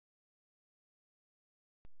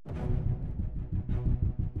And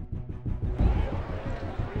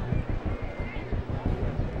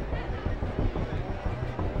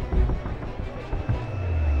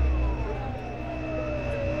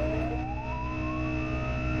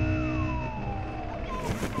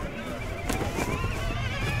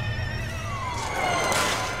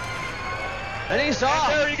he's off.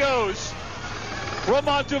 And there he goes.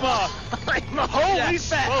 Romain Dumas. Holy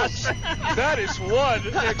smokes. That is one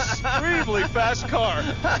extremely fast car.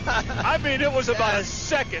 I mean, it was about a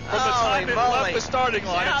second from the time it left the starting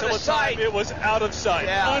line until the time it was out of sight.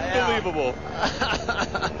 Unbelievable.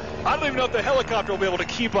 I don't even know if the helicopter will be able to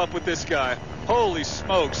keep up with this guy. Holy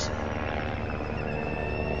smokes.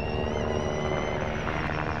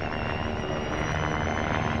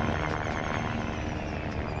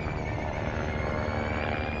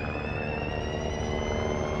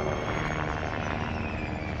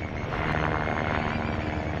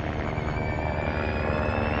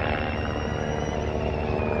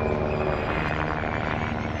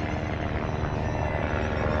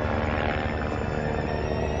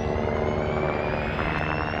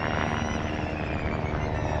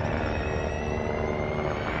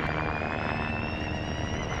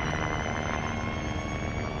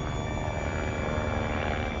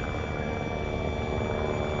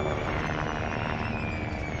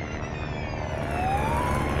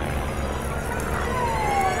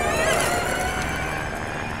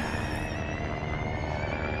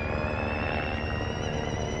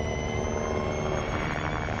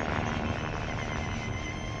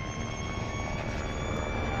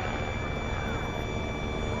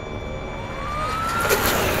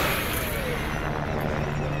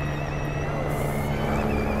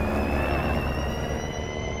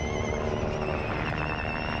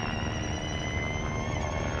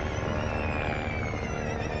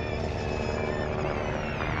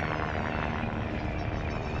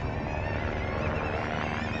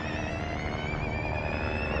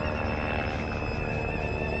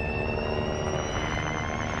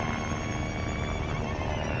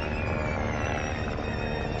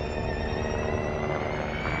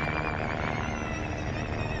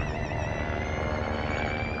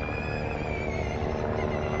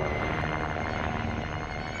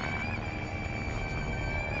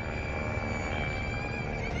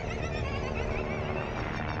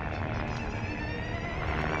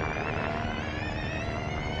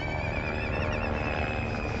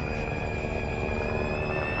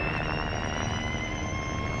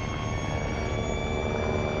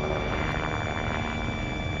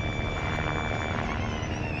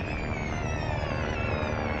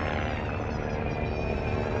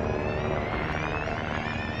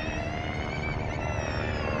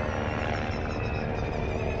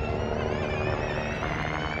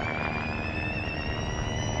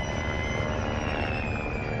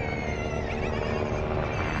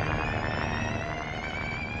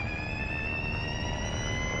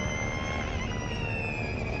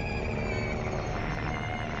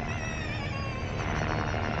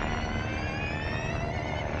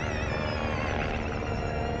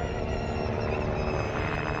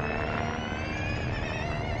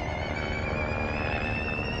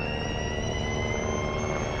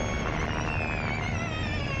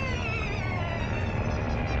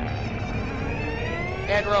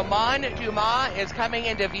 And Romain Dumas is coming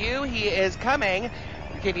into view. He is coming.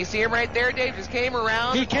 Can you see him right there, Dave? Just came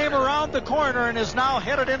around. He came around the corner and is now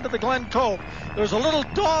headed into the Glen Cove. There's a little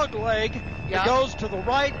dog leg that goes to the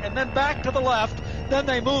right and then back to the left. Then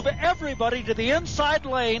they move everybody to the inside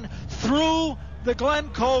lane through the Glen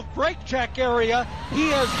Cove brake check area. He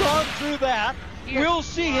has gone through that. We'll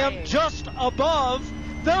see him just above.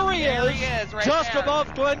 There he is, right just there.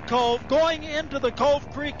 Above Glen Cove, going into the Cove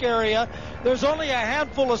Creek area. There's only a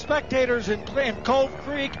handful of spectators in Cove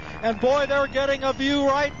Creek, and boy, they're getting a view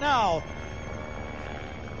right now.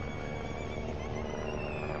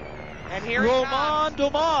 And here Romain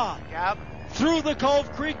Dumas through the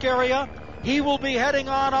Cove Creek area. He will be heading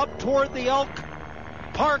on up toward the Elk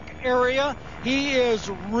Park area. He is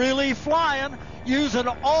really flying, using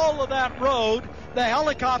all of that road. The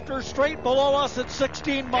helicopter straight below us at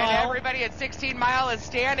 16 Mile. And everybody at 16 Mile is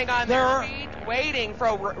standing on their feet, waiting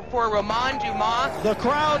for Romain Dumas. The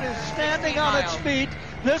crowd is standing on its feet.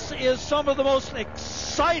 This is some of the most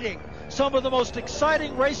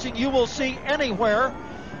exciting racing you will see anywhere.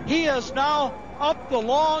 He is now up the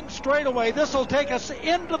long straightaway. This will take us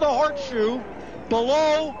into the horseshoe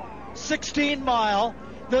below 16 Mile.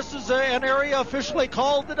 This is an area officially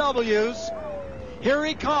called the W's. Here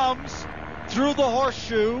he comes through the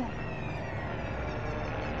horseshoe.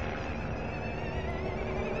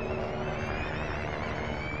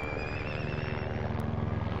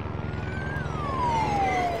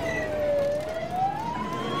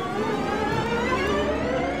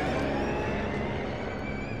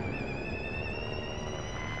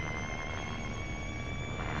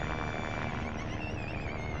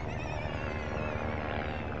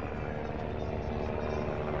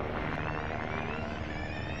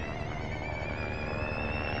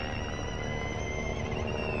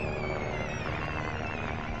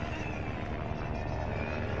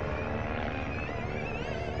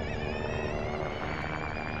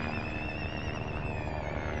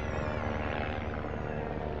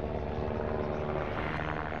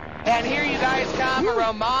 And here you guys come.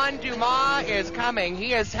 Romain Dumas is coming.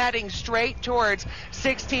 He is heading straight towards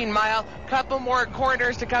 16 Mile. Couple more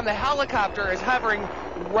corners to come. The helicopter is hovering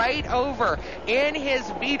right over in his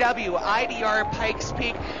VW IDR Pikes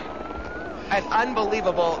Peak. An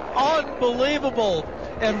unbelievable. Unbelievable.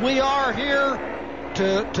 And we are here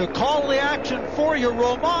to call the action for you.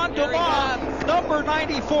 Romain Dumas, number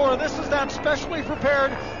 94. This is that specially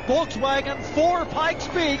prepared Volkswagen for Pikes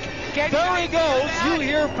Peak. There he goes. You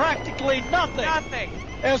hear practically nothing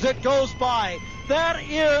as it goes by. That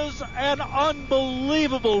is an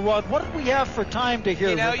unbelievable run. What did we have for time to hear?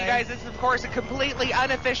 You know, Renee? You guys, this is, of course, a completely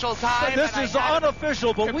unofficial time. This is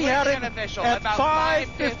unofficial, but we had it at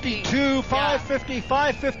 5:52, 5:50,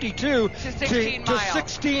 5:52 to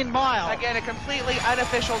 16 Mile. Again, a completely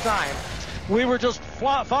unofficial time. We were just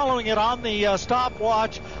following it on the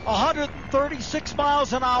stopwatch. 136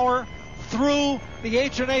 miles an hour through the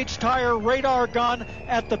H&H Tire radar gun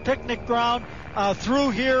at the picnic ground, through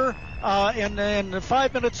here in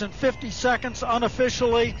 5 minutes and 50 seconds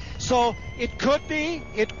unofficially. So it could be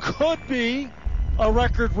a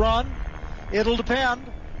record run. It'll depend.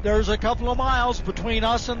 There's a couple of miles between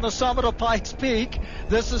us and the summit of Pikes Peak.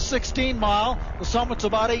 This is 16 Mile. The summit's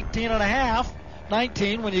about 18 and a half,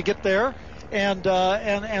 19 when you get there.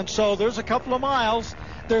 And so there's a couple of miles.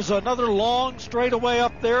 There's another long straightaway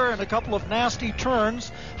up there and a couple of nasty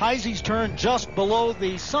turns. Heisey's turn just below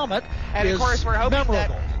the summit and is of course we're hoping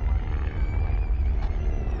memorable.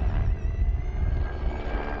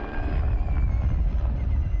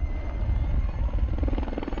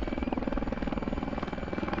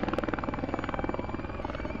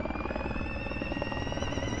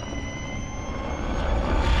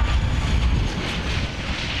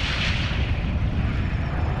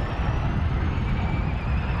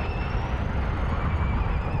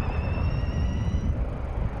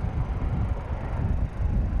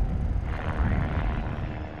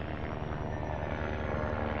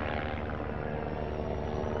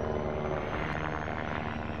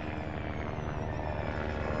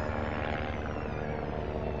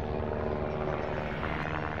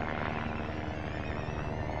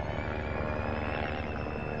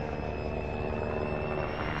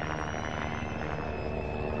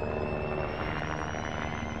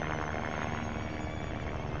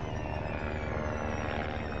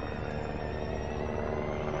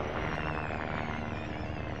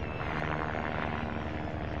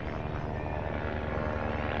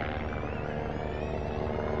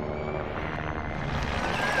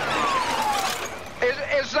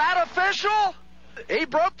 Is that official? He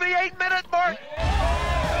broke the 8-minute mark.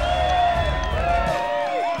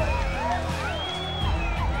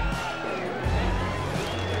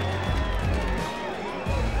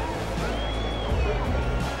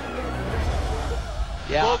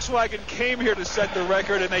 Volkswagen came here to set the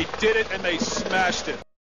record, and they did it, and they smashed it.